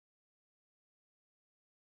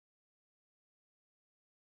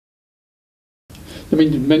I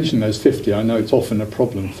mean, you mentioned those 50. I know it's often a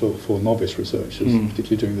problem for novice researchers,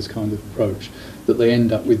 particularly doing this kind of approach, that they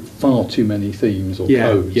end up with far too many themes or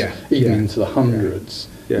codes, even into the hundreds.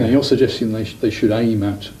 Yeah. Now, you're suggesting they should aim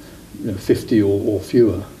at 50 or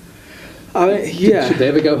fewer. Should they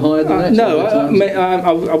ever go higher than that? No,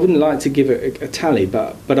 I wouldn't like to give it a tally,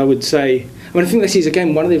 but I would say, I think this is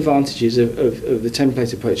again one of the advantages of the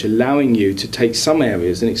template approach, allowing you to take some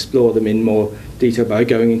areas and explore them in more detail by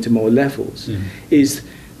going into more levels, is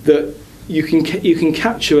that you can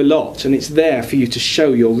capture a lot, and it's there for you to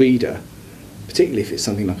show your reader, particularly if it's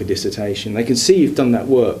something like a dissertation. They can see you've done that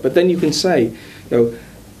work, but then you can say,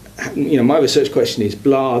 my research question is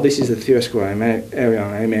blah, this is the theoretical area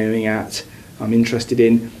I'm aiming at, I'm interested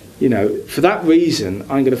in, for that reason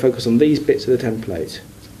I'm going to focus on these bits of the template.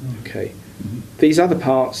 Okay. These other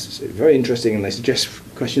parts are very interesting and they suggest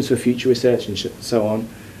questions for future research and so on.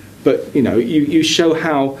 But you show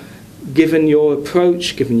how, given your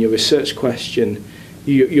approach, given your research question,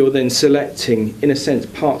 you're then selecting, in a sense,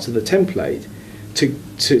 parts of the template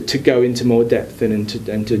to go into more depth and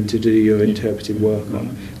to do your interpretive work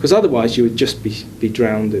on, because otherwise you would just be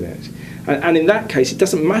drowned in it. And in that case, it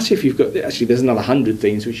doesn't matter if you've got, actually there's another 100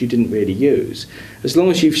 themes which you didn't really use, as long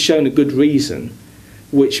as you've shown a good reason,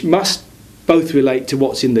 which must both relate to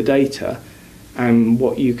what's in the data and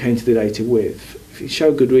what you came to the data with. If you show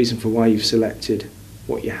a good reason for why you've selected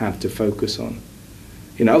what you have to focus on.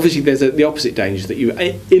 Obviously there's the opposite danger, that you,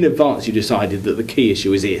 in advance, you decided that the key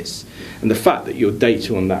issue is this, and the fact that your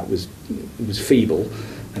data on that was feeble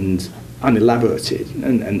and unelaborated,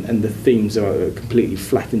 and the themes are completely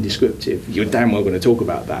flat and descriptive, you're damn well going to talk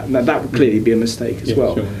about that, and that would clearly be a mistake as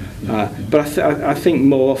well. Sure. But I think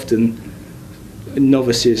more often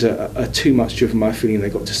novices are too much driven by feeling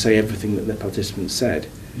they've got to say everything that their participants said.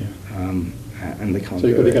 And they can't. So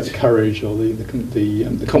you've got to get the courage or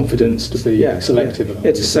the confidence to be selective about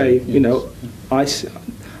it. To say, I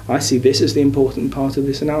see this as the important part of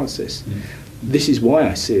this analysis. This is why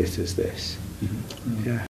I see it as this.